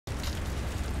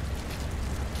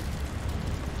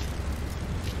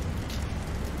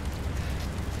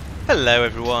Hello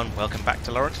everyone, welcome back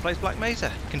to Laurence Plays Black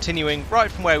Mesa. Continuing right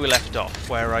from where we left off,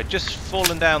 where I'd just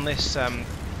fallen down this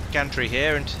gantry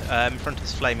here and in front of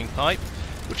this flaming pipe,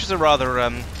 which is a rather,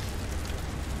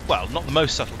 well, not the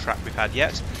most subtle trap we've had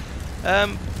yet.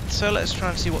 So let's try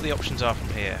and see what the options are from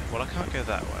here. Well, I can't go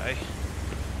that way.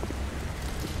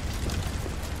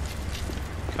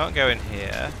 Can't go in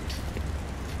here.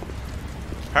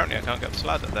 Apparently I can't go up this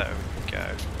ladder. There we go.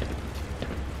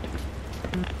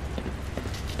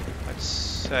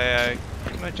 Say,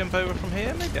 can I jump over from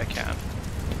here? Maybe I can.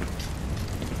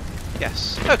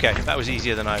 Yes. Okay, that was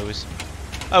easier than I was.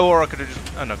 Oh, or I could have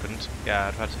just... Oh, no, I couldn't.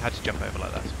 Yeah, I'd had to jump over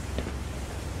like that.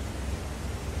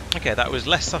 Okay, that was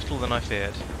less subtle than I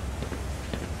feared.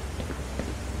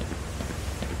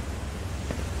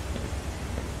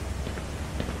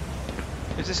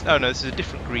 Is this... Oh, no, this is a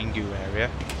different green goo area.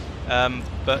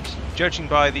 But judging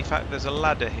by the fact there's a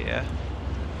ladder here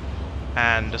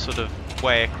and a sort of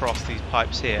way across these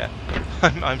pipes here,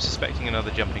 I'm suspecting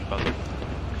another jumping puzzle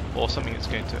or something that's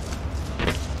going to...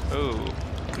 Oh,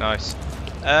 nice.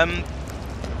 I'm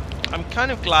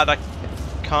kind of glad I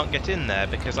can't get in there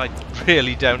because I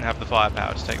really don't have the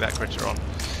firepower to take that critter on.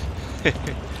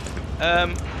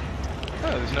 Oh,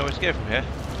 there's nowhere to go from here.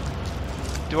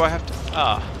 Do I have to...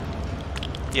 Ah.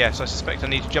 Yes, I suspect I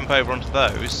need to jump over onto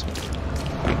those.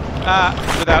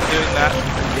 Without doing that.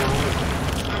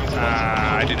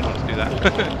 I didn't want to do that.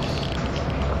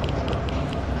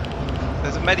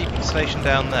 There's a medi station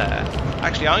down there.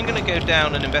 Actually, I'm going to go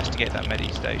down and investigate that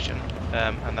medi station.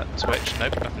 And that switch.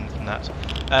 Nope, nothing from that.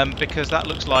 Because that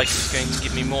looks like it's going to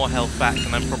give me more health back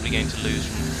and I'm probably going to lose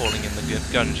from falling in the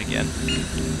gunge again.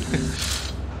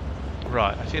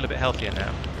 Right, I feel a bit healthier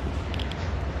now.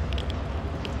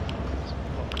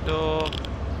 Lock door.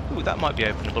 Ooh, that might be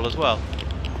openable as well.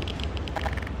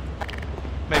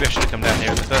 Maybe I should have come down here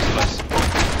in the first place.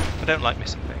 I don't like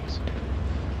missing things.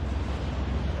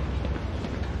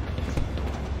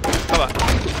 Come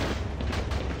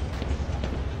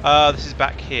on. This is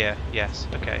back here. Yes,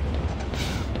 okay.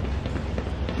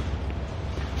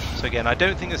 So again, I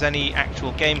don't think there's any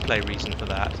actual gameplay reason for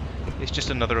that. It's just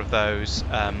another of those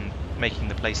making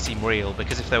the place seem real,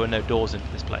 because if there were no doors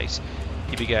into this place,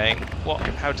 you'd be going, what?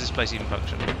 How does this place even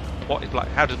function? What is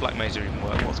how does Black Mesa even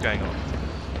work? What's going on?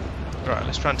 Right,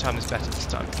 let's try and time this better this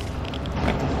time.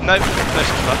 No, no such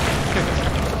luck.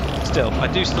 Still, I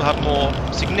do still have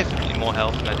significantly more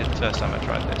health than I did the first time I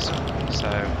tried this. So,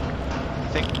 I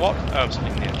think, what? Oh, I'm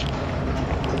sitting on the edge.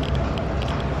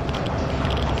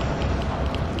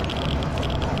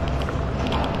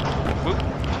 Whoop.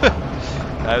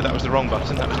 No, that was the wrong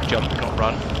button. That was jump, not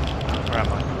run. Where am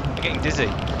I? I'm getting dizzy.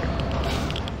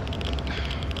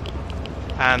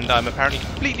 And I'm apparently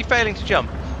completely failing to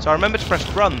jump. So I remember to press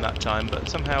run that time, but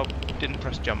somehow didn't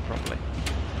press jump properly.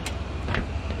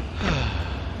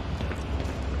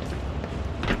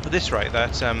 At this rate,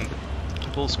 that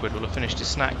bull squid will have finished his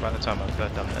snack by the time I've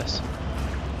done this.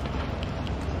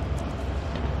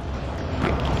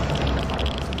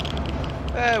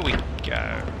 There we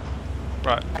go.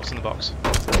 Right, what's in the box?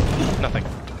 Nothing.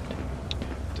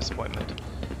 Disappointment.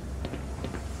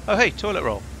 Oh hey, toilet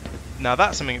roll. Now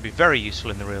that's something that'd be very useful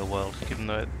in the real world, given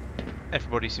that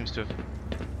everybody seems to have...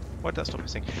 Why did that stop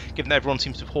missing? Given that everyone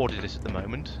seems to have hoarded it at the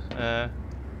moment. But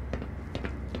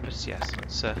yes,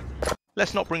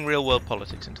 let's not bring real world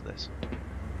politics into this.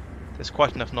 There's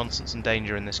quite enough nonsense and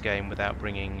danger in this game without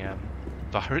bringing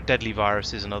deadly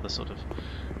viruses and other sort of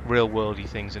real worldy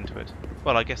things into it.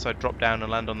 Well, I guess I'd drop down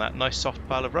and land on that nice soft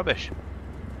pile of rubbish.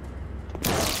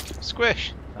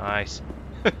 Squish! Nice.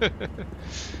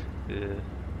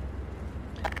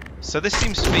 So this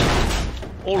seems to be...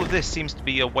 All of this seems to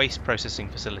be a waste processing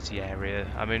facility area.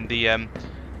 I mean, there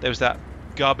was that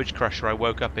garbage crusher I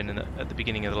woke up in at the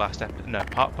beginning of the last episode. No,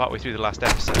 partway through the last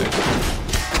episode.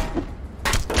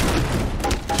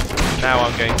 Now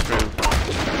I'm going through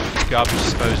garbage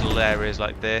disposal areas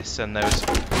like this, and there was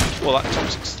all that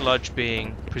toxic sludge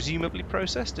being presumably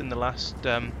processed in the last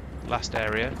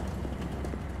area.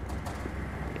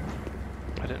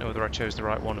 I don't know whether I chose the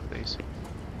right one of these.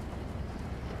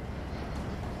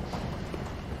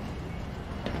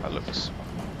 That looks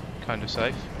kind of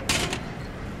safe.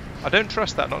 I don't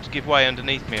trust that not to give way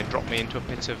underneath me and drop me into a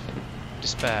pit of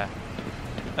despair.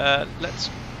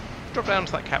 Let's drop down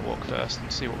to that catwalk first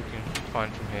and see what we can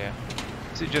find from here.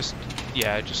 Is it just...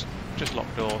 yeah, just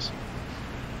locked doors.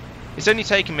 It's only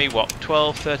taken me, what,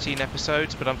 12, 13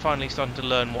 episodes, but I'm finally starting to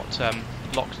learn what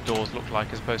locked doors look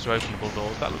like as opposed to openable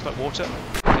doors. That looks like water.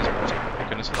 It is water. Thank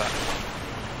goodness for that.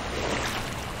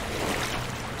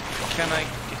 Can I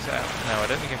get out? No, I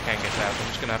don't think I can get out. I'm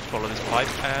just going to have to follow this pipe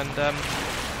and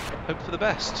hope for the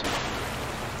best.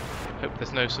 Hope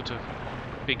there's no sort of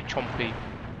big chompy...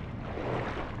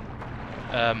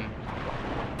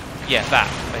 yeah, that,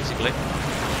 basically.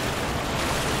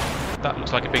 That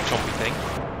looks like a big chompy thing.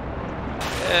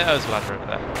 There's a ladder over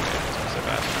there. It's not so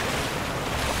bad.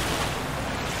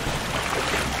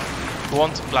 For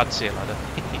once, I'm glad to see a ladder.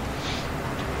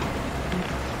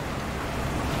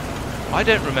 I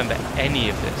don't remember any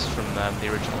of this from the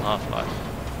original Half-Life.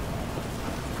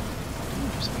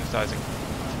 Something's dicing.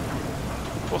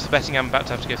 What's the betting I'm about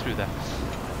to have to go through there?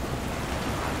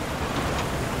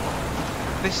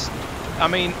 This, I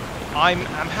mean, I'm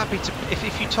happy to...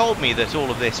 If you told me that all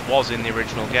of this was in the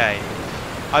original game,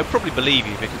 I'd probably believe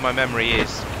you because my memory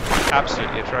is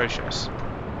absolutely atrocious.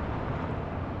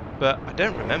 But I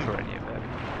don't remember any of it.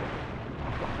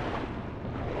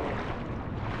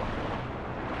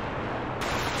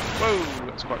 Whoa,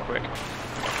 that's quite quick.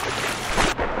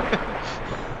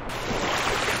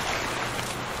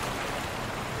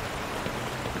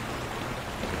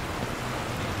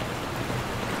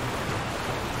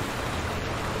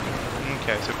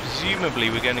 Okay, so presumably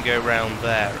we're going to go around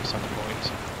there at some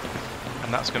point.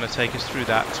 And that's going to take us through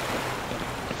that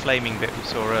flaming bit we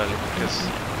saw earlier, because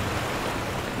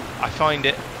I find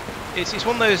it's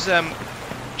one of those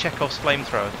Chekhov's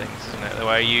flamethrower things, isn't it?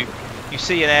 Where you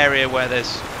see an area where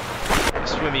there's a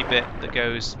swimmy bit that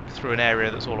goes through an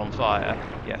area that's all on fire.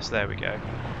 Yes, there we go.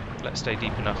 Let's stay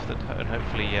deep enough that, and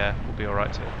hopefully we'll be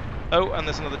alright here. Oh, and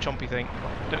there's another chompy thing.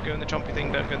 Don't go in the chompy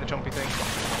thing, don't go in the chompy thing.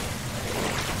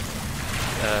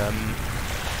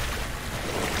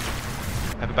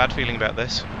 I have a bad feeling about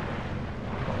this.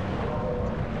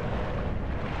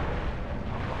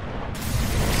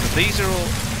 So these are all...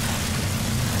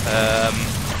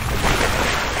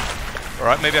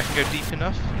 Alright, maybe I can go deep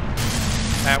enough.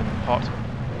 Ow, hot.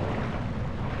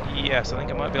 Yes, I think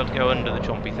I might be able to go under the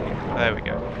chompy thing. There we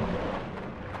go.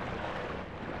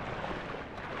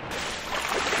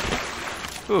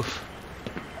 Oof.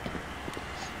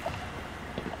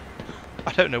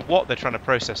 I don't know what they're trying to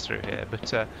process through here,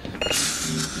 but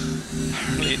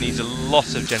apparently it needs a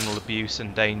lot of general abuse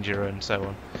and danger and so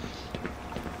on.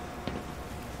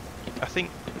 I think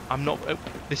I'm not... Oh,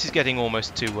 this is getting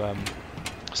almost to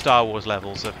Star Wars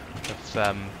levels of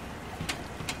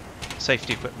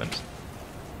safety equipment.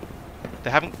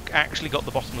 They haven't actually got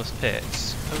the bottomless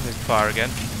pits. Oh, there's the fire again.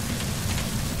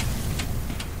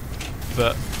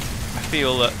 But I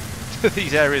feel that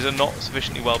these areas are not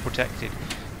sufficiently well protected,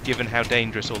 given how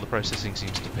dangerous all the processing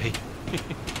seems to be.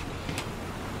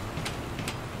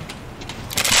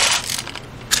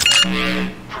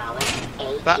 Power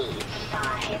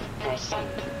 85%.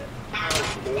 Power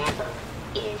level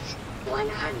is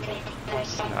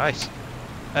 100%. Nice.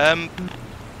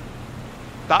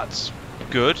 That's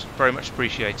good, very much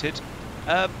appreciated.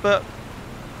 But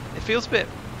it feels a bit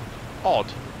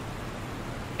odd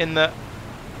in that,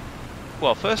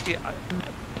 well, firstly,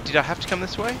 did I have to come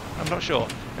this way? I'm not sure.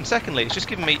 And secondly, it's just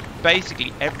given me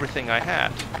basically everything I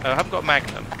had. Oh, I haven't got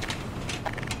Magnum.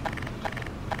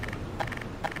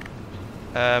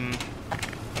 And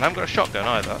I haven't got a shotgun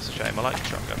either, that's a shame. I like the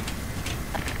shotgun.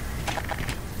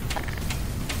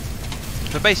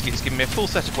 But basically it's given me a full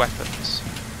set of weapons.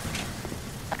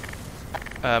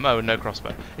 Oh, no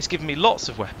crossbow. It's given me lots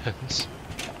of weapons.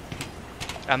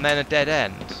 And then a dead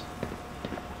end.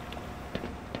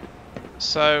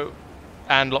 So...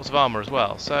 and lots of armour as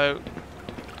well. So,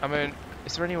 I mean,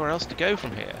 is there anywhere else to go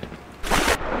from here?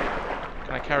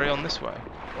 Can I carry on this way?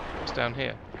 What's down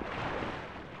here?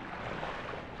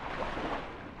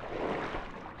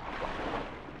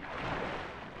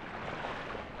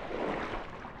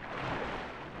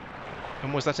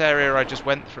 And was that area I just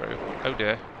went through? Oh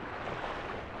dear.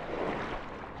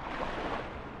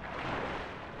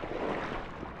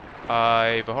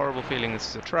 I've a horrible feeling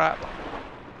this is a trap.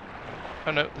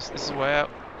 Oh no, this is a way out.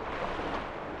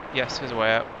 Yes, here's a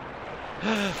way out.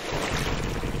 Oh.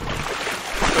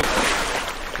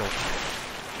 Cool.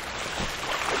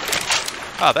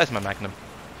 Ah, there's my Magnum.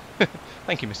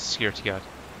 Thank you, Mr. Security Guard.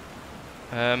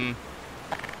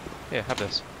 Here, have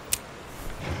this.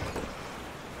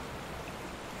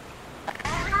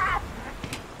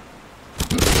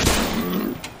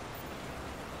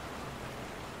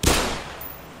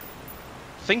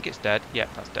 I think it's dead. Yep,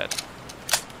 that's dead.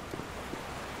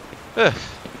 Ugh.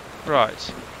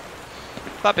 Right.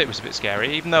 That bit was a bit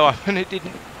scary, even though I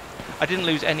didn't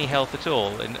lose any health at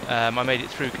all, and I made it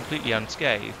through completely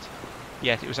unscathed.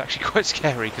 Yet it was actually quite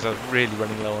scary because I was really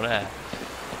running low on air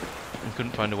and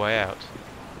couldn't find a way out.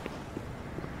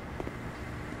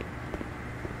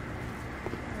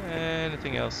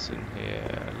 Anything else in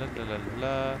here? La la la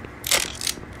la.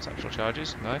 Satchel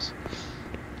charges, nice.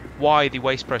 why the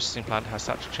waste processing plant has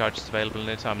such charges available in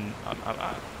it, I'm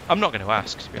not going to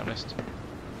ask, to be honest.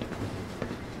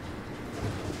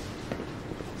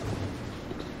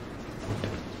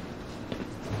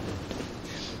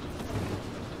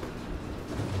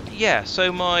 Yeah,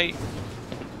 so let's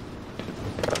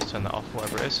turn that off,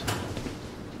 whatever it is,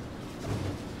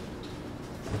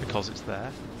 because it's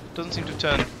there. Doesn't seem to have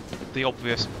turned the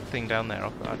obvious thing down there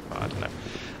off. I don't know.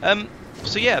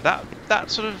 So yeah,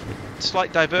 that sort of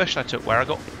slight diversion I took, where I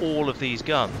got all of these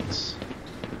guns,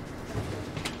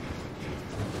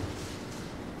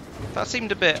 that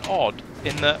seemed a bit odd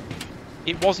in that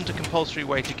it wasn't a compulsory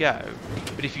way to go,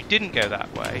 but if you didn't go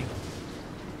that way,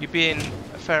 you'd be in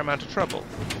a fair amount of trouble,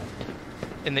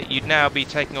 in that you'd now be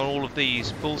taking on all of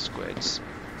these bull squids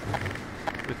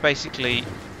with basically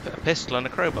a pistol and a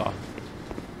crowbar.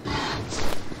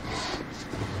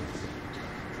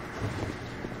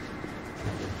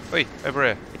 Wait, over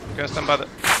here. Go and stand by the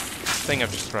thing I've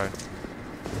just thrown.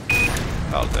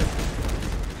 That'll do.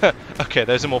 Okay,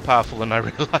 those are more powerful than I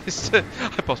realised. I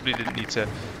possibly didn't need to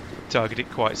target it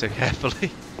quite so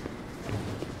carefully.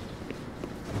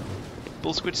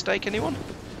 Bull squid steak, anyone?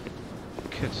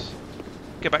 Good.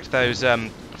 Go back to those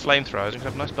flamethrowers and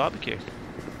have a nice barbecue.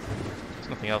 There's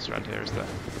nothing else around here, is there?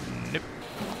 Nope.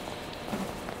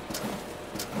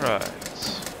 Right.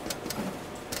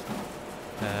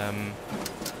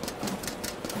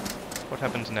 What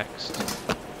happens next?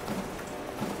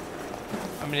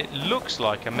 I mean, it looks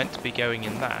like I'm meant to be going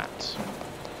in that,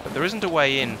 but there isn't a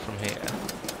way in from here.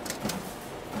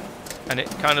 And it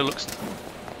kind of looks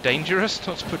dangerous,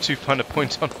 not to put too fine a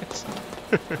point on it.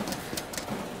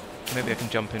 Maybe I can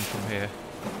jump in from here.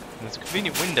 And there's a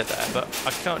convenient window there, but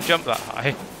I can't jump that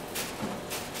high.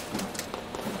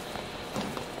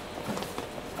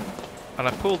 And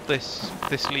I pulled this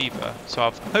lever, so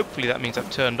hopefully that means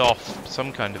I've turned off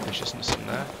some kind of viciousness in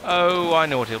there. Oh, I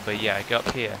know what it'll be. Yeah, go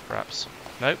up here, perhaps.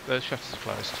 Nope, those shutters are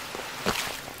closed.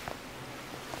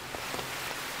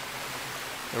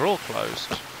 They're all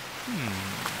closed.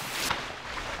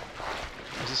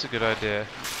 Is this a good idea?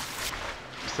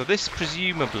 So this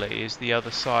presumably is the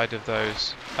other side of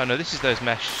those. Oh no, this is those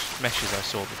meshes I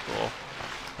saw before.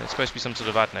 And it's supposed to be some sort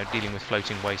of, I don't know, dealing with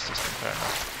floating waste system. Fair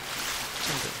enough.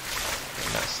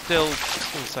 And that's still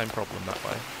the same problem that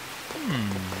way.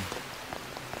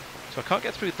 So I can't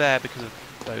get through there because of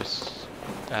those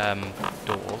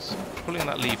doors. Pulling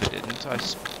that lever didn't.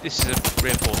 This is a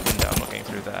reinforced window. I'm not getting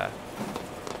through there.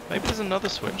 Maybe there's another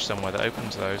switch somewhere that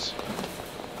opens those.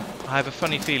 I have a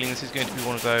funny feeling this is going to be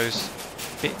one of those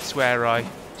bits where I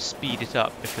speed it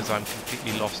up because I'm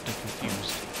completely lost and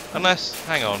confused. Unless,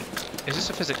 hang on, is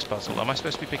this a physics puzzle? Am I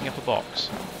supposed to be picking up a box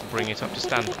and bringing it up to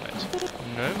stand on it?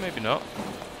 No, maybe not.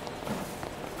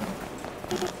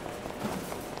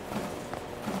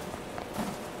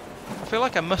 I feel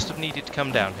like I must have needed to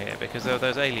come down here because there were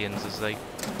those aliens as they,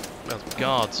 well,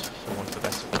 guards for want of a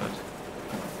better word.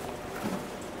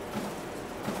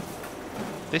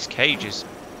 This cage is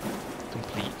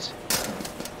complete.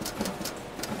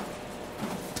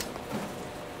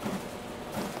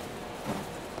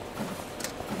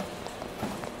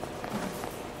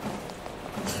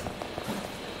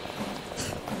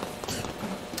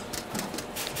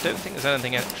 I don't think there's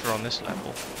anything extra on this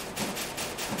level.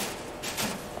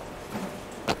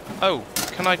 Oh,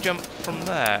 can I jump from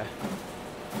there?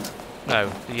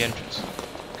 No, the entrance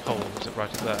hole is it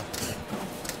right up there.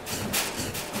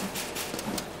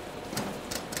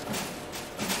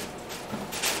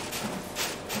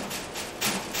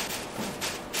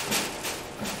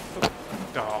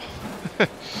 Oh.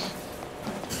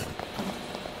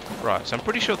 Right, so I'm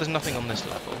pretty sure there's nothing on this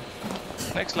level.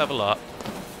 Next level up.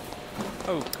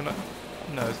 Oh, can I?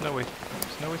 No, there's no way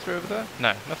through over there?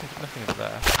 No, nothing over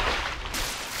there.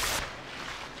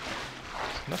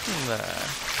 There's nothing there.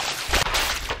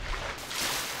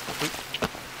 Oop.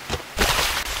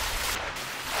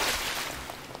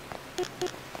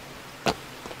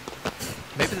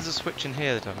 Maybe there's a switch in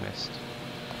here that I've missed.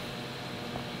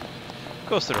 Of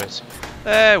course there is.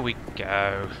 There we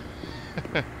go.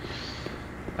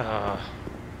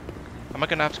 Am I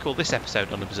going to have to call this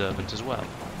episode unobservant as well?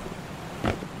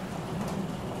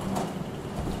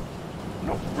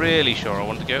 Not really sure I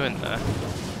want to go in there.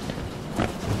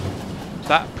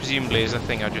 That presumably is the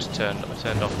thing I just turned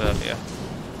off earlier.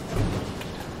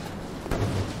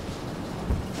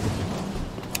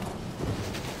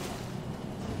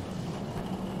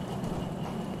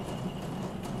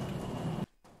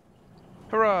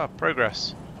 Hurrah!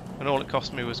 Progress. And all it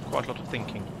cost me was quite a lot of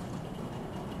thinking.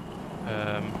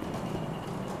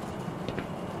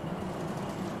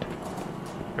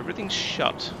 Everything's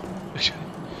shut.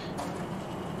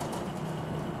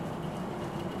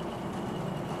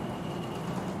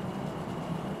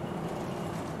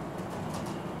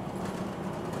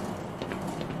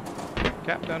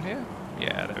 Gap down here?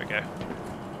 Yeah, there we go.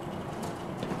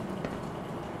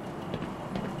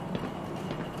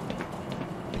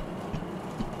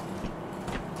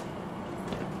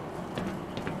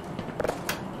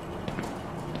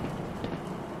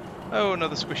 Oh,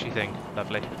 another squishy thing.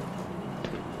 Lovely.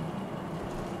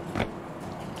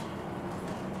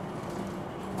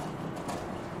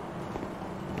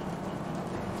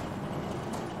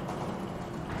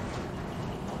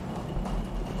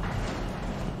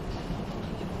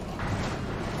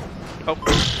 Oh.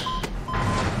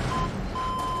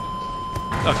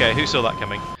 Okay, who saw that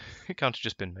coming? It can't have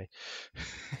just been me.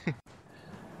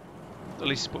 At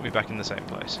least it's put me back in the same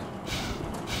place.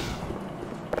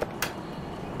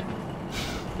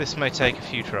 This may take a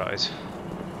few tries.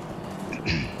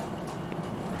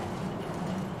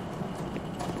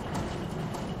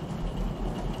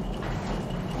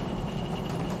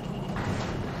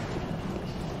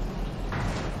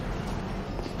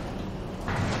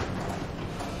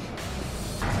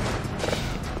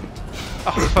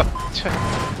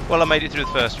 Oh, well, I made it through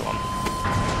the first one.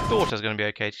 Thought I was going to be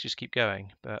okay to just keep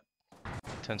going, but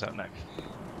turns out no.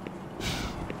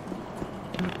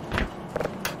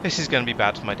 This is going to be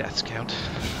bad for my deaths count.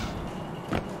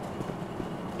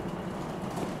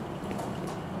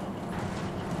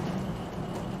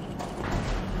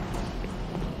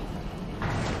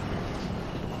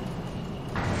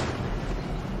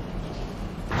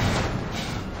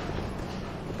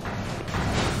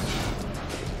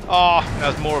 Oh,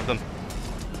 there's more of them.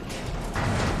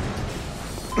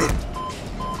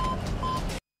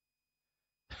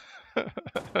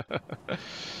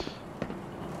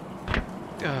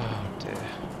 Oh dear.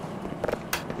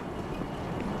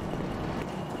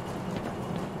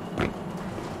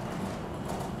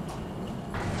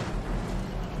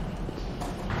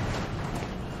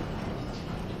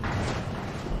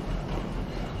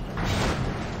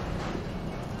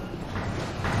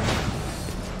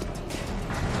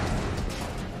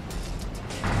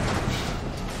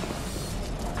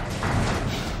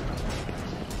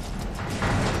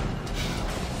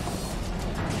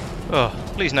 Oh,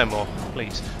 please no more,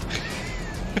 please.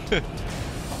 Right,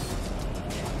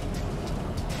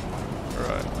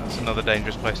 that's another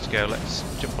dangerous place to go. Let's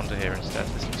jump onto here instead.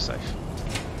 This looks safe.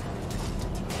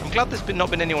 I'm glad there's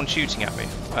not been anyone shooting at me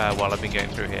while I've been going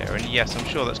through here. And yes, I'm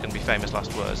sure that's going to be famous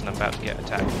last words, and I'm about to get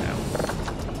attacked now.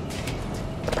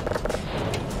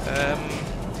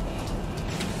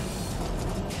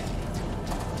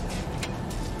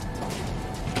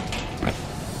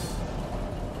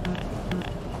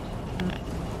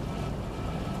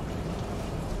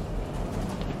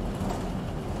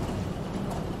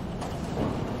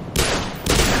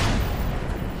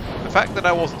 The fact that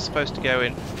I wasn't supposed to go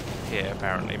in here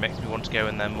apparently makes me want to go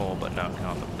in there more, but no, I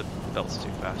can't. The belts are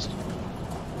too fast.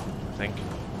 I think.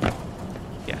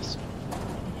 Yes.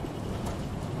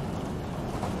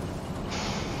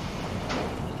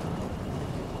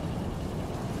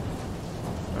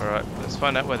 Alright, let's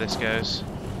find out where this goes.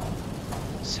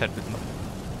 Let's head with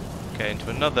okay, into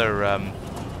another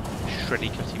shreddy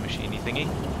cutty machiney thingy.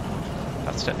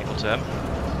 That's a technical term.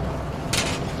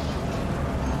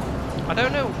 I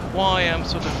don't know why I'm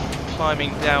sort of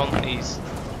climbing down these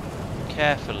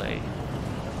carefully,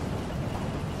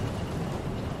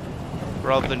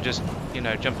 rather than just, you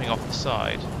know, jumping off the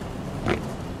side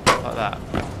like that.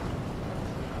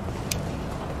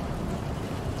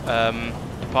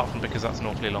 Apart from because that's an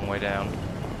awfully long way down,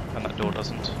 and that door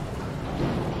doesn't.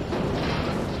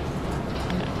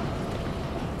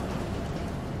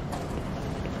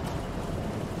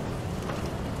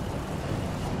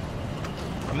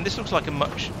 I mean, this looks like a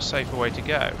much safer way to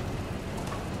go.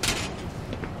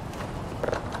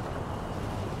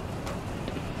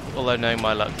 Although, knowing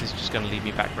my luck, this is just going to lead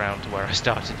me back round to where I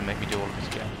started and make me do all of it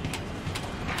again.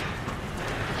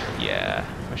 Yeah,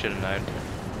 I should have known.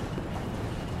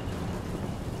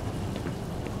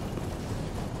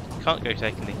 Can't go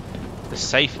taking the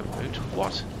safer route.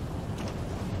 What?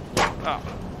 Ah.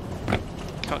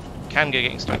 Can go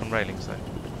getting stuck on railings, though.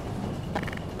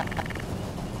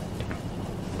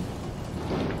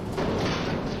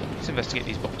 Let's investigate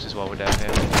these boxes while we're down here.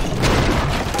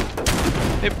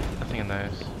 Nope, nothing in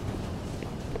those.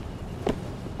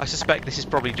 I suspect this is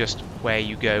probably just where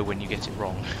you go when you get it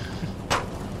wrong.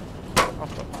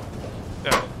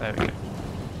 Oh, there we go.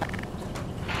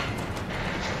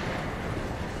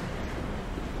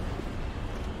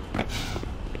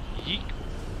 Yeek.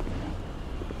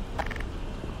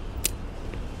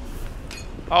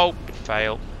 Oh,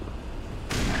 fail.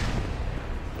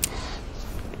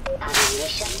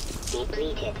 Ammunition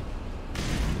depleted.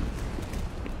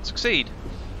 Succeed.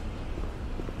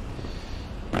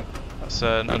 That's that's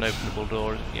an unopenable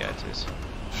door. Yeah, it is.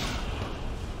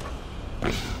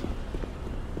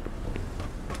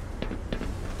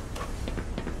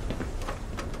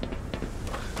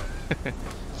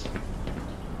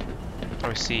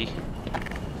 I see.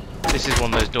 This is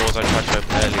one of those doors I tried to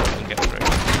open earlier and get through.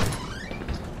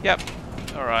 Yep.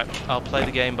 Alright, I'll play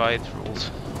the game by its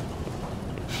rules.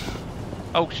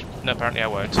 Oh, no, apparently I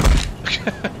won't.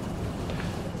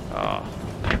 Ah.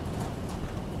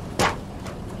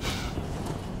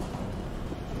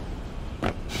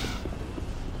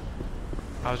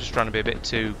 I was just trying to be a bit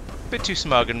too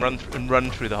smug and run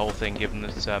through the whole thing, given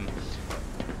that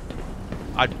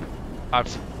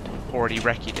I've already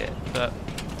wrecked it, but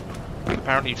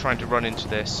apparently trying to run into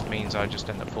this means I just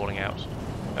end up falling out.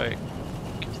 Okay,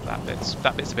 because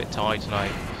that bit's a bit tight, and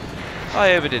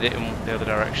I overdid it in the other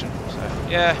direction. So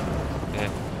yeah.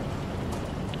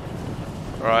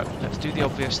 All right, let's do the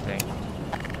obvious thing.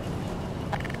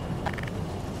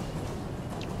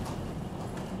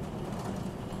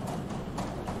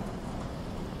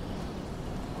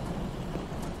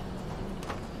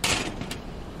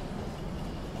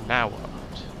 Now what?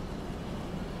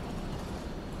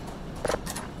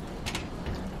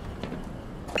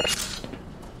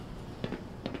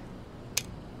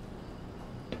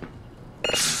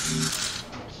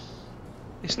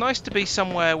 It's nice to be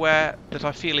somewhere that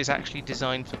I feel is actually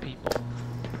designed for people.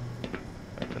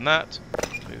 Open that,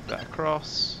 move that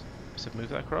across. I said move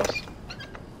that across.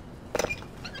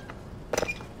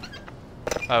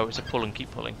 Oh, it's a pull and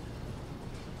keep pulling.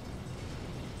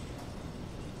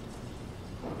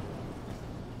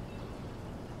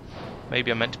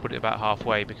 Maybe I meant to put it about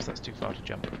halfway because that's too far to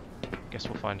jump. Guess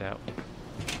we'll find out.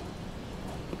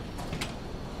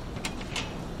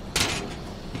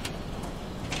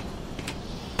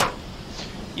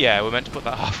 Yeah, we're meant to put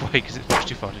that halfway because it's much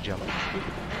too far to jump.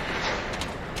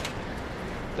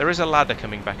 There is a ladder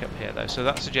coming back up here though, so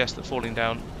that suggests that falling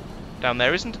down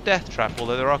there isn't a death trap,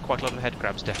 although there are quite a lot of head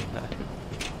crabs down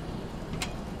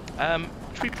there.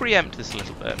 Should we preempt this a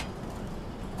little bit?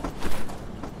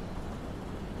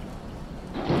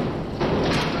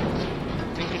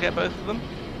 Think we get both of them?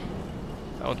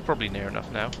 That one's probably near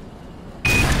enough now.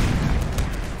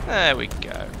 There we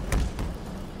go.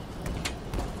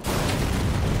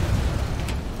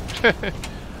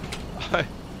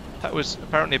 That was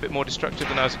apparently a bit more destructive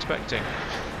than I was expecting.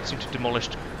 It seemed to have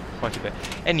demolished quite a bit.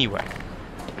 Anyway,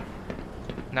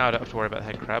 now I don't have to worry about the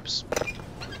head crabs.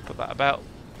 Put that about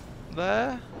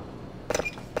there.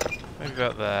 Maybe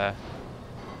about there.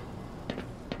 Do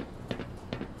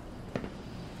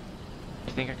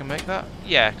you think I can make that?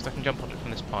 Yeah, because I can jump on it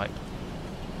from this pipe.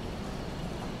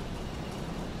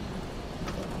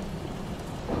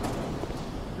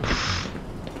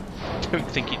 I don't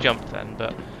think he jumped then,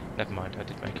 but never mind, I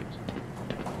did make it.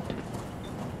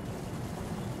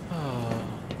 Oh.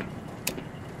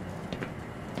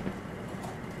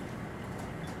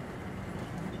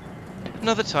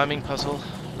 Another timing puzzle,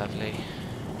 lovely.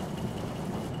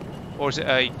 Or is it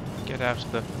a get out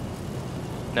of the...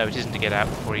 No, it isn't to get out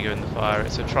before you go in the fire,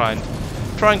 it's a try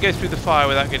and go through the fire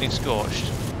without getting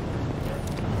scorched.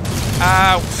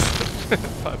 Ow!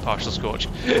 Partial scorch.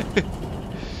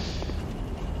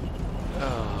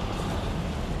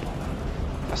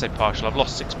 I say partial, I've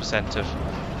lost 6% of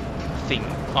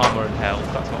armour and health,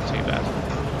 that's not too bad.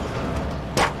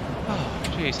 Oh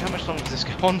jeez, how much longer does this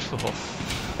go on for?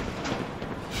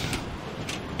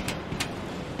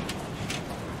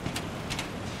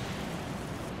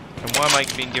 And why am I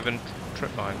being given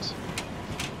trip mines?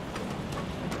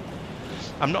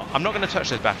 I'm not going to touch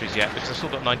those batteries yet because I've still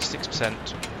got 96%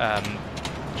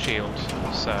 shield,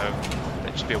 so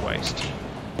it'd just be a waste.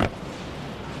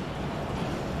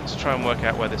 Let's try and work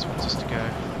out where this wants us to go.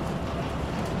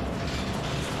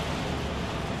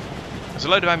 There's a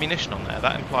load of ammunition on there.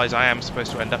 That implies I am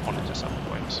supposed to end up on it at some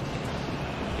point.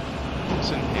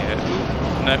 What's in here?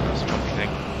 Ooh, no, that's a chompy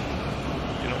thing.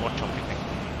 Do not want chompy thing.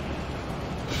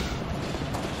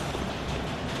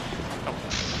 Oh.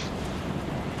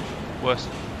 Worse.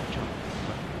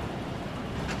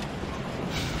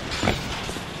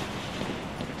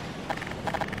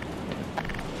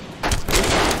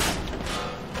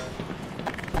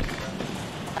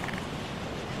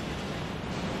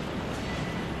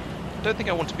 I don't think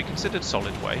I want to be considered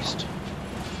solid waste.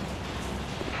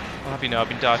 I'll have you know I've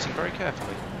been dieting very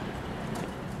carefully.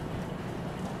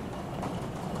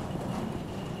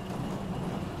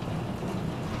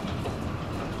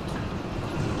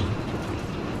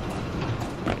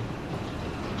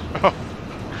 Oh,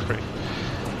 great.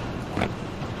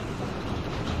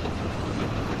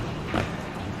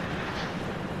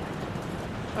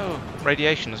 Oh,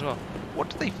 radiation as well. What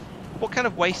do they What kind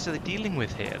of waste are they dealing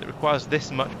with here that requires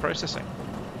this much processing?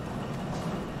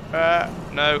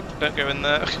 No, don't go in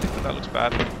there. That looks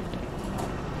bad.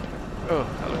 Oh,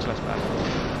 that looks less bad.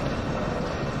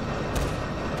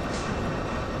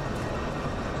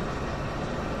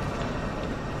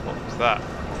 What was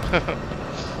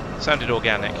that? Sounded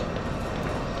organic.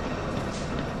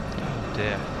 Oh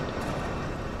dear.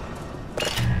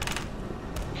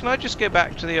 Can I just go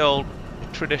back to the old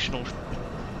traditional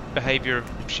behaviour of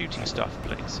shooting stuff,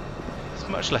 please? It's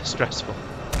much less stressful.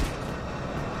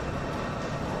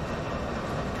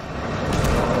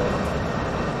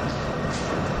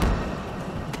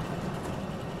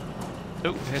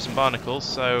 Oh, here's some barnacles,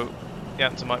 so the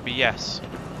answer might be yes.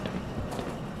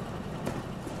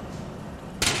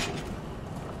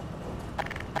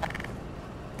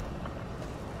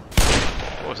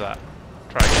 What was that?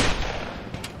 Try again.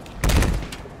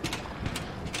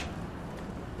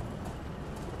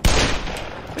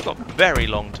 They've got very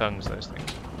long tongues, those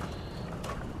things.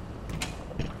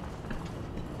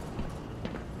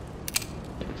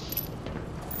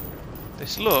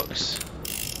 This looks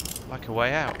like a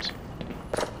way out.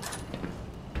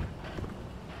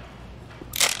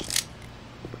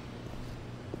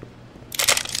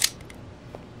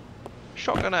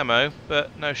 Shotgun ammo,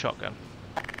 but no shotgun.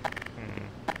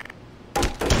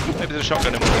 Maybe there's a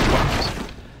shotgun in one of these boxes.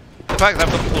 The fact that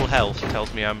I've got full health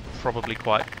tells me I'm probably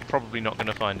not going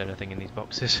to find anything in these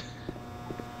boxes.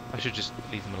 I should just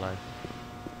leave them alone.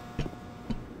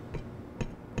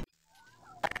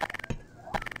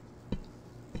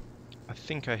 I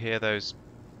think I hear those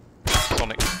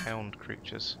sonic hound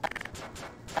creatures.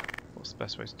 What's the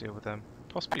best way to deal with them?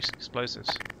 Possibly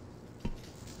explosives.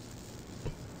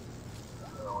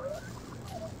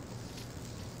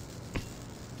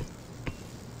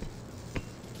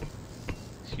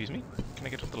 Excuse me, can I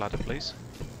get off the ladder, please?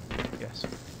 Yes.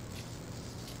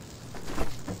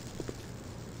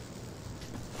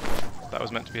 That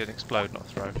was meant to be an explode, not a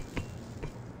throw.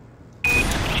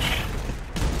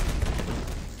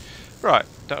 Right,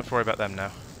 don't have to worry about them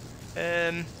now.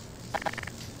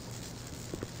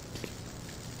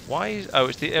 Why is... Oh,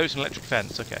 it's an electric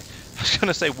fence, okay. I was going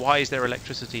to say, why is there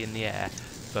electricity in the air?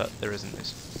 But there isn't,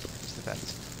 it's the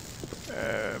fence.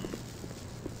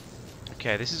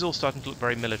 Okay, this is all starting to look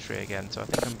very military again, so I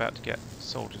think I'm about to get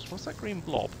soldiers. What's that green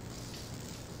blob?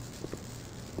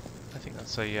 I think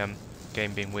that's a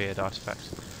game being weird artifact.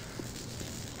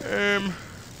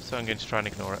 So I'm going to try and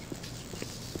ignore it.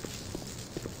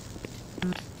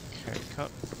 Okay, cut.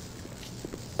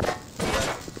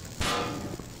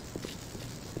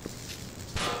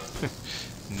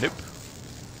 Nope.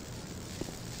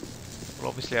 Well,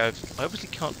 obviously I obviously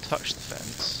can't touch the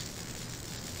fence.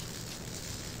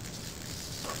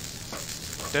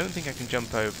 I don't think I can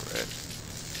jump over it.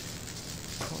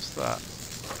 What's that?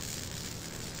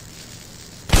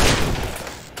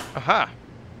 Aha!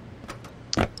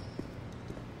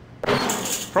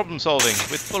 Problem solving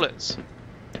with bullets.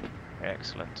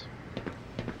 Excellent.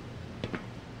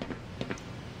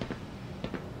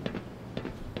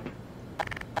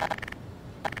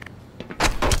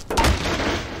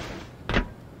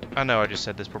 I know I just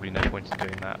said there's probably no point in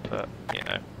doing that, but, you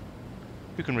know,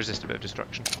 who can resist a bit of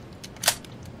destruction?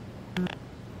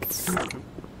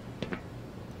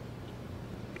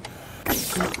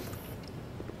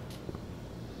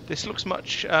 This looks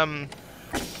much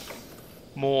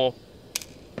more...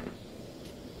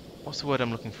 What's the word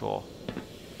I'm looking for?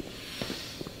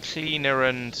 Cleaner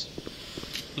and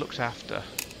looked after,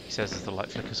 he says as the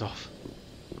light flickers off.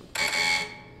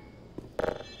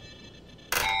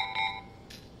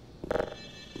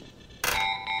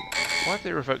 Why have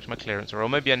they revoked my clearance? Or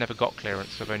maybe I never got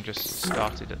clearance, so I've only just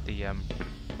started at the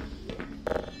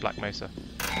Black Mesa.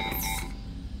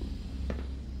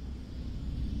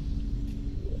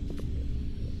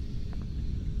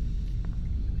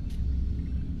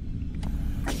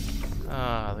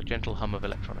 Ah, the gentle hum of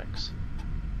electronics.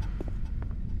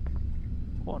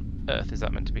 What on earth is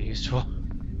that meant to be used for?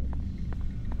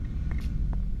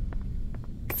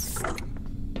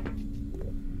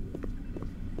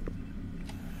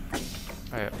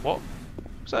 Oh, what?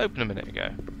 Was that open a minute ago?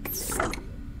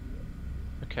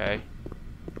 Okay.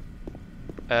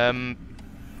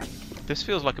 This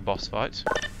feels like a boss fight.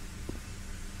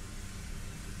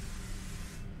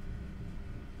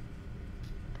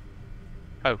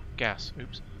 Oh, gas.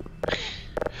 Oops.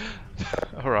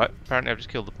 Alright, apparently I've just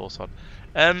killed the poor sod.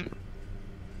 That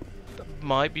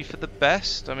might be for the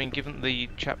best. I mean, given the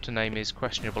chapter name is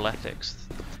Questionable Ethics.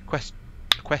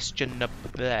 Questionable...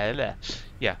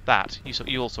 Yeah, that.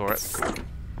 You all saw it.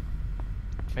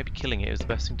 Maybe killing it is the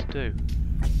best thing to do.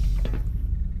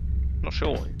 Not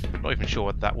sure. Not even sure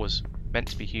what that was meant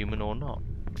to be human or not.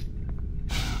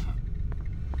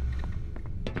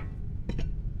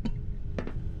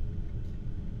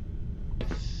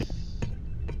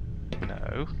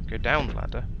 No, go down the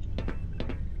ladder.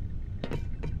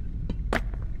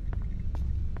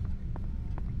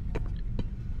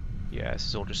 Yeah, this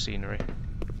is all just scenery.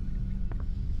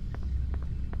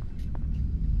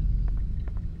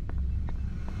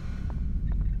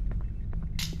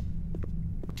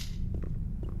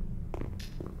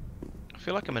 I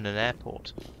feel like I'm in an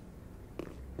airport.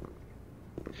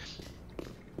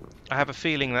 I have a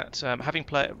feeling that having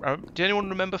played... do anyone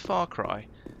remember Far Cry?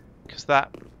 Because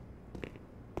that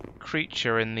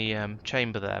creature in the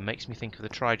chamber there makes me think of the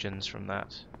Trigens from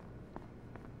that.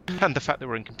 And the fact that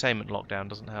we're in containment lockdown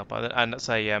doesn't help either. And that's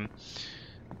a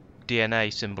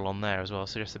DNA symbol on there as well,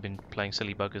 suggests they've been playing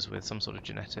silly buggers with some sort of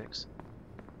genetics.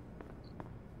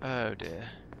 Oh dear.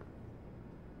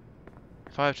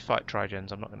 If I have to fight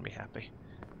Trigens, I'm not going to be happy.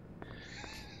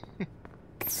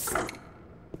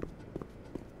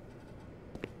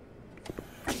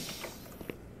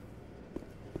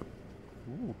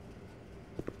 Ooh.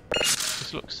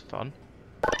 This looks fun.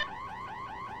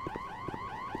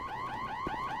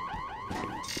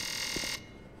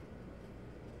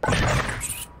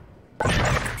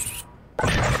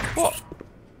 What?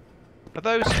 Are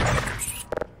those...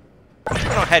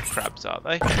 They're not head crabs, are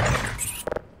they?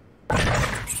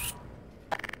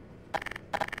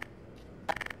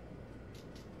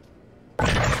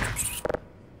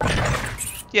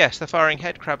 Yes, they're firing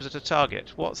head crabs at a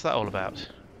target. What's that all about?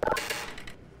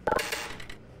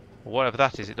 Well, whatever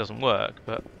that is, it doesn't work,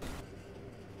 but...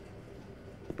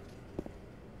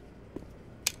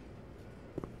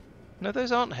 No,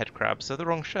 those aren't head crabs, they're the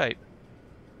wrong shape.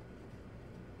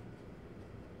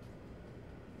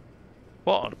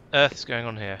 What on earth is going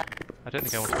on here? I don't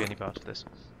think I want to be any part of this.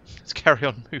 Let's carry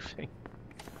on moving.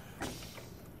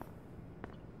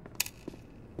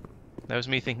 That was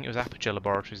me thinking it was Aperture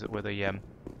Laboratories that were the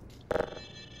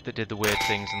that did the weird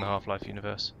things in the Half-Life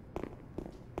universe.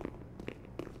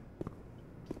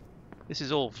 This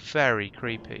is all very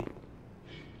creepy.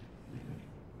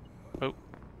 Oh.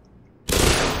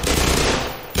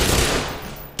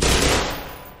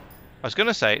 I was going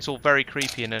to say it's all very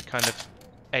creepy in a kind of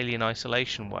Alien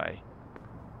Isolation way,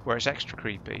 where it's extra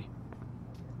creepy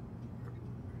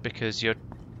because you're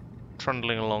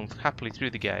trundling along happily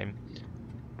through the game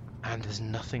and there's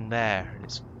nothing there and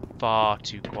it's far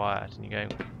too quiet and you're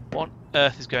going, what on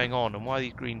earth is going on and why are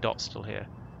these green dots still here?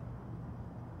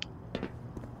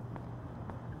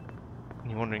 And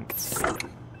you're wondering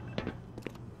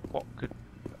what could...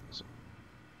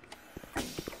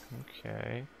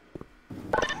 Okay.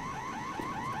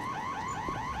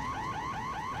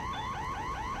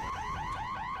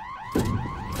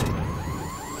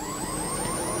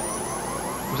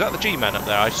 Was that the G-Man up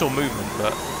there? I saw movement,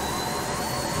 but...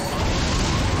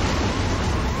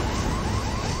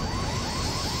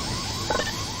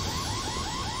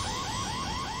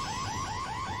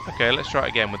 Okay, let's try it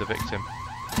again with the victim.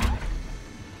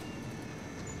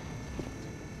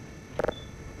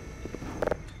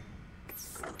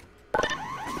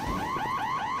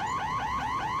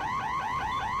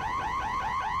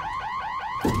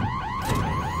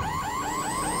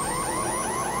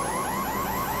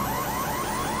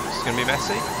 It's going to be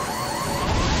messy.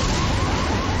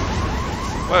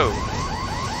 Whoa.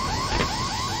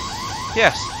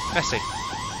 Yes, messy.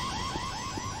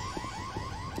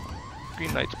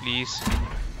 Green light, please.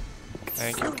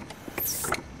 Thank you.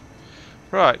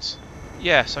 Right.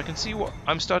 Yes, I can see what...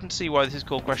 I'm starting to see why this is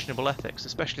called questionable ethics,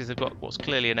 especially as they've got what's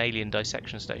clearly an alien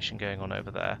dissection station going on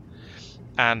over there.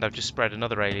 And I've just spread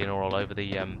another alien ore all over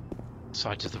the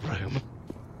side of the room.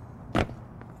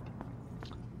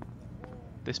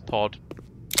 This pod...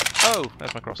 Oh,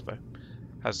 there's my crossbow.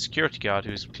 Has a security guard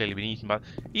who's clearly been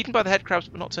eaten by the head crabs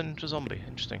but not turned into a zombie.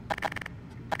 Interesting.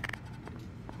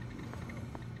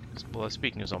 Well,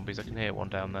 speaking of zombies, I can hear one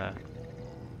down there.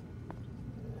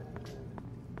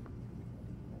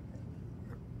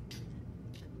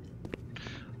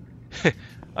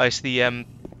 Oh, it's the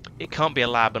it can't be a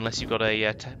lab unless you've got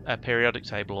a periodic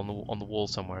table on the wall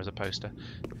somewhere as a poster.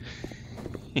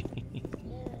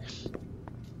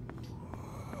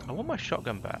 I want my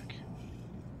shotgun back.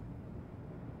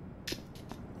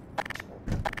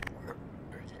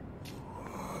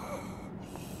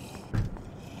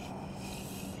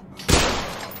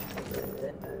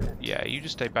 Yeah, you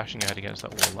just stay bashing your head against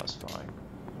that wall, that's fine.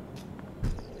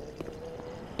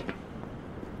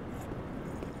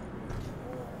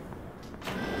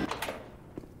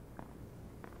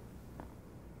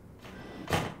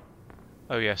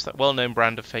 Oh yes, that well-known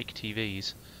brand of fake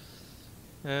TVs.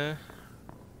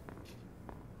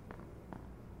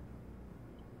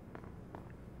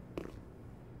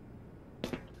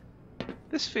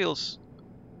 This feels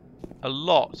a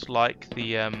lot like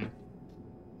the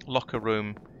locker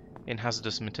room in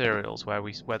Hazardous Materials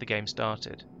where the game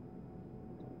started.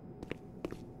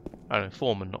 I don't know,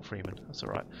 Foreman, not Freeman. That's all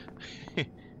right.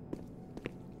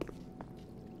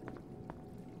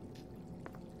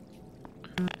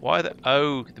 Why the...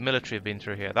 Oh, the military have been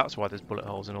through here. That's why there's bullet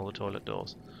holes in all the toilet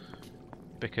doors.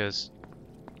 Because,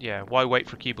 yeah, why wait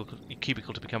for a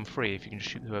cubicle to become free if you can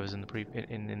just shoot whoever's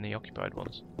in the occupied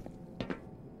ones?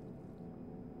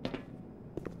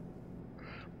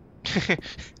 I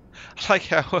like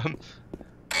how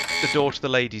the door to the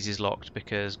ladies is locked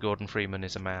because Gordon Freeman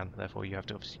is a man. Therefore, you have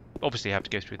to obviously have to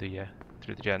go through the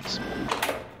gents.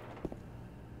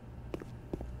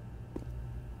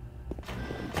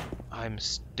 I'm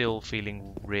still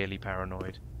feeling really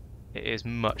paranoid. It is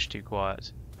much too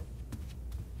quiet.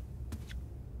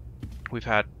 We've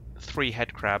had 3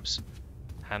 head crabs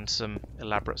and some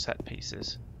elaborate set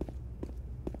pieces.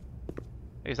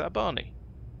 Is that Barney?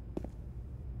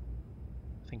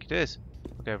 I think it is.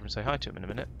 I'll go over and say hi to him in a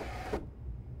minute.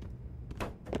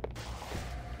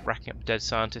 Racking up dead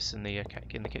scientists in the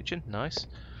kitchen. Nice.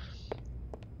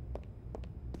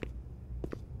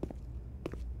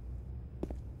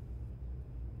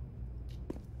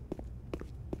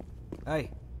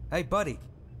 Hey, buddy.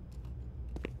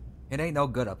 It ain't no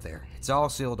good up there. It's all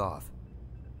sealed off.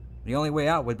 The only way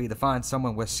out would be to find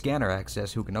someone with scanner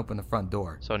access who can open the front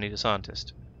door. So I need a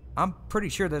scientist. I'm pretty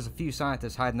sure there's a few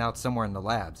scientists hiding out somewhere in the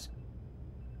labs.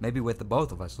 Maybe with the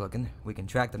both of us looking, we can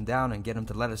track them down and get them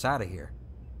to let us out of here.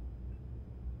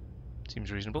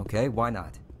 Seems reasonable. Okay, why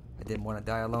not? I didn't want to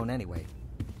die alone anyway.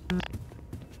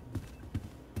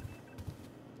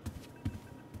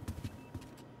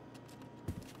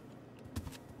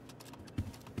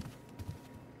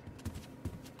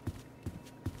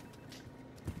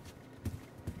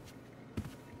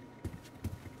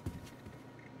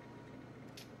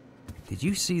 Did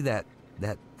you see that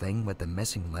thing with the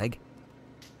missing leg?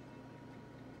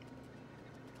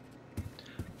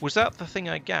 Was that the thing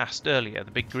I gassed earlier, the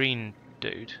big green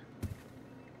dude?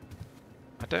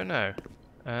 I don't know.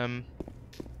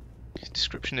 His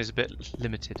description is a bit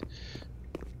limited.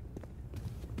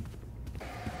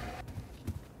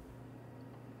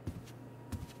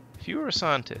 If you were a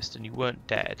scientist and you weren't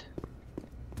dead,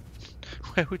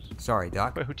 Sorry,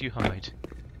 Doc. where would you hide?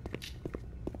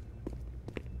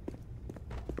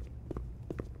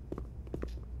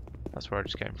 That's where I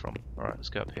just came from. Alright, let's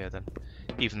go up here then.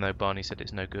 Even though Barney said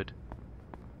it's no good.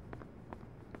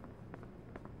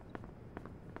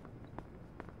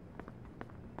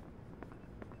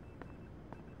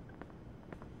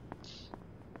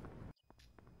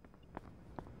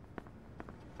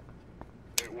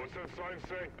 Hey, what's that sign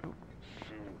say?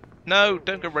 No,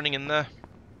 don't go running in there.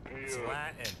 It's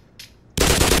Latin.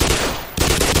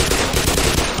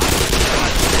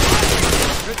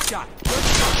 Good shot. Good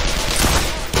shot.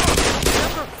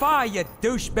 Never fire, you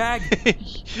douchebag.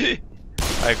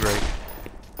 I agree.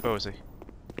 Where was he?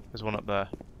 There's one up there.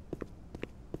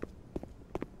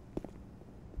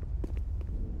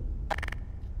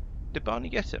 Did Barney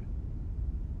get him?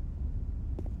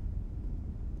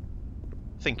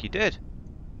 I think he did.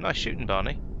 Nice shooting,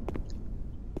 Barney.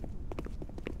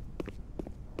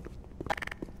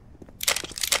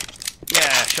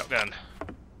 Yeah, shotgun.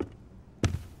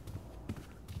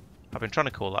 I've been trying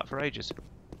to call that for ages.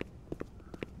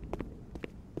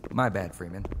 My bad,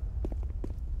 Freeman.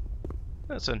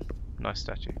 That's a nice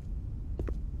statue.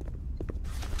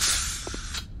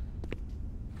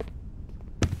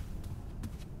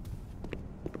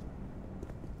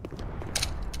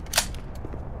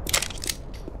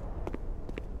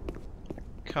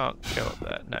 Can't go up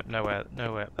there. No,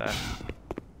 nowhere up there.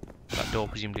 That door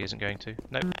presumably isn't going to.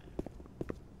 Nope.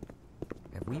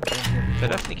 Have we been here before? They're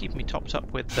definitely keeping me topped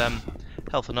up with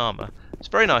health and armour. It's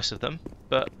very nice of them,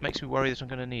 but makes me worry that I'm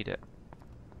going to need it.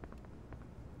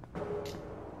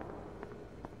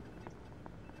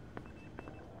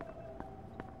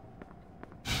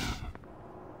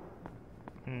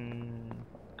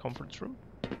 Conference room?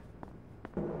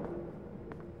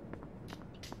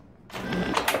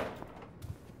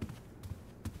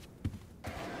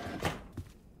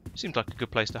 Seems like a good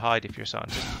place to hide if you're a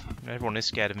scientist. You know, everyone is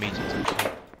scared of meetings.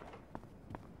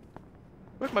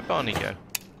 Where'd my Barney go?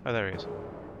 Oh, there he is.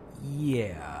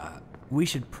 Yeah, we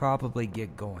should probably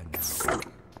get going now.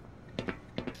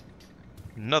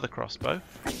 Another crossbow.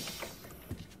 More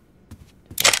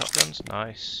shotguns,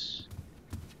 nice.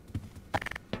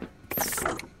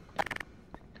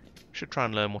 Should try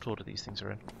and learn what order these things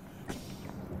are in.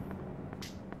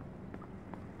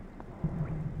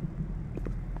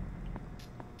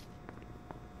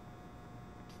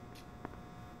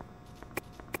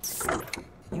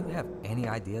 You have any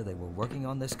idea they were working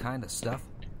on this kind of stuff?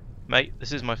 Mate,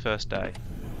 this is my first day.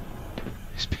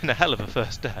 It's been a hell of a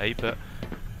first day, but...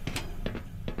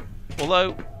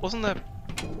 Although, wasn't there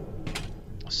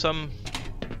some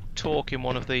talk in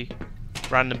one of the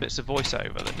random bits of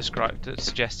voiceover that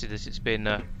suggested that it's been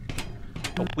a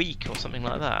week or something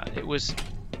like that? It was...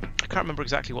 I can't remember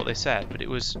exactly what they said, but it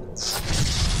was...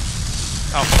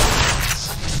 Oh.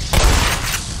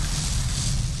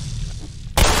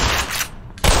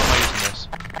 How am I using this?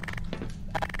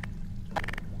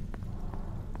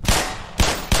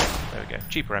 There we go.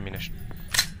 Cheaper ammunition.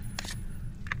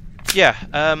 Yeah,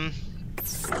 I'm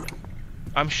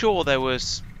sure there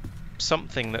was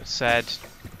something that said,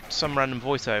 some random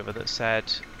voiceover that said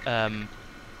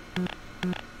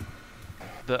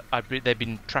that they'd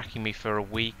been tracking me for a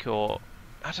week, or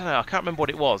I don't know, I can't remember what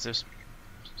it was. It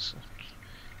was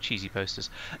cheesy posters.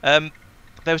 There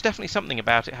was definitely something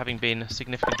about it having been a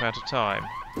significant amount of time.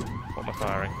 What am I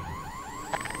firing?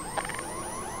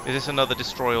 Is this another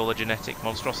destroy all the genetic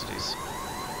monstrosities?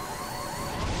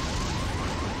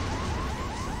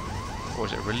 Or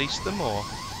is it release them, or...?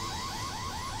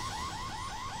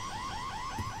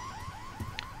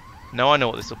 No, I know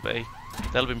what this will be.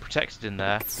 They'll have been protected in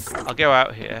there. I'll go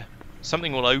out here.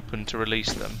 Something will open to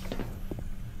release them.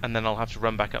 And then I'll have to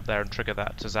run back up there and trigger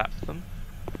that to zap them.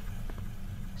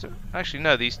 So, actually,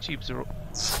 no, these tubes are...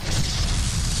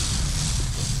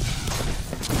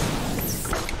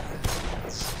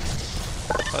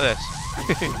 Like this.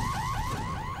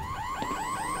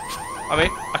 I mean,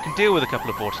 I can deal with a couple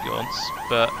of Vortigaunts,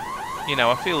 but, you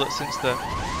know, I feel that since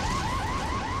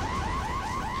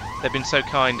they've been so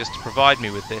kind as to provide me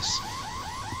with this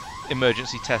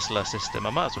emergency Tesla system, I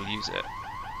might as well use it,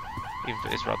 even if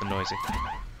it is rather noisy.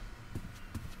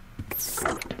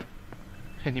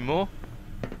 Any more?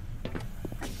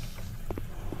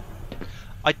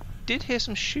 I did hear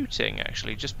some shooting,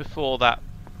 actually, just before that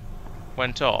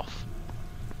went off.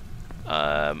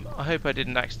 I hope I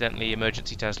didn't accidentally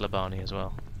emergency Tesla Barney as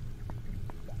well.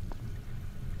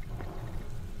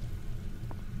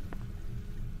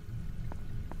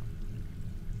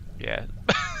 Yeah.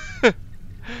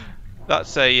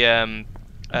 That's a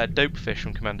dope fish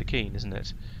from Commander Keen, isn't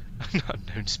it? An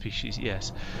unknown species,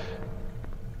 yes.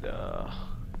 I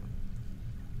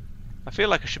feel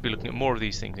like I should be looking at more of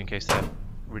these things in case they're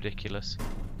ridiculous.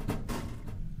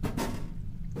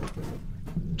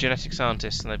 Genetic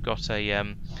scientists, and they've got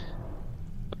a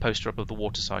poster up of the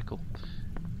water cycle.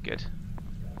 Good.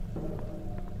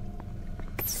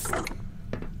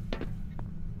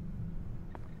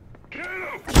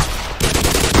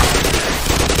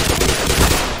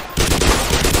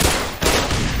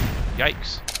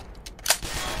 Yikes.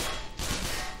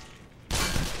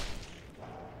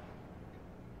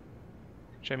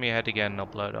 Show me your head again and I'll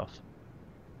blow it off.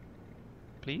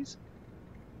 Please?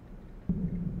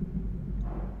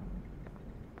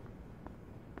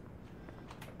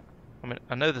 I mean,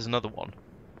 I know there's another one.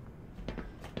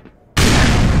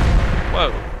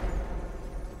 Whoa!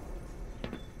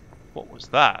 What was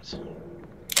that?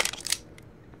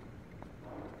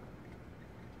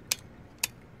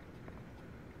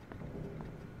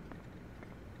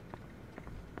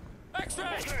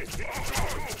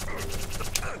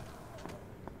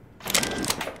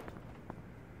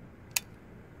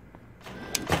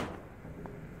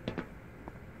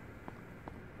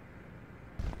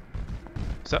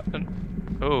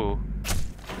 Oh.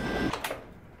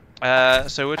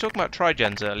 So we were talking about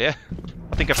trigens earlier.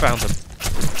 I think I found them.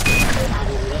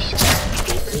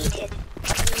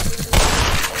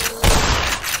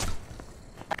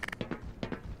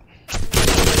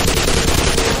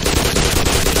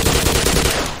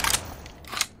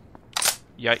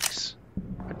 Yikes.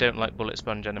 I don't like bullet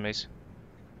sponge enemies.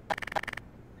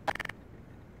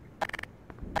 I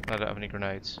don't have any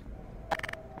grenades.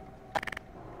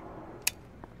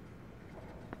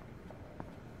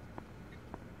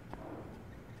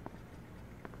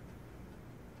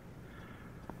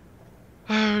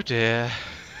 Oh dear.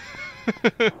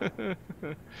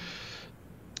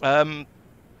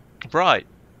 Right.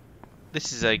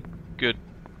 This is a good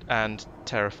and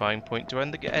terrifying point to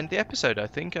end the episode, I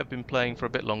think. I've been playing for a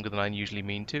bit longer than I usually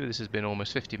mean to. This has been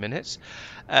almost 50 minutes.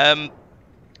 Yeah.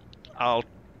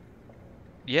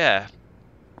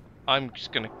 I'm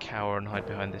just going to cower and hide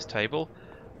behind this table.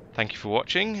 Thank you for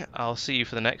watching. I'll see you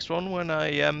for the next one when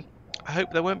I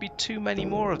hope there won't be too many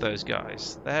more of those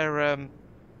guys. They're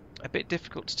a bit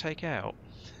difficult to take out.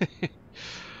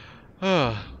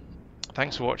 Oh,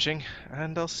 thanks for watching,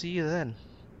 and I'll see you then.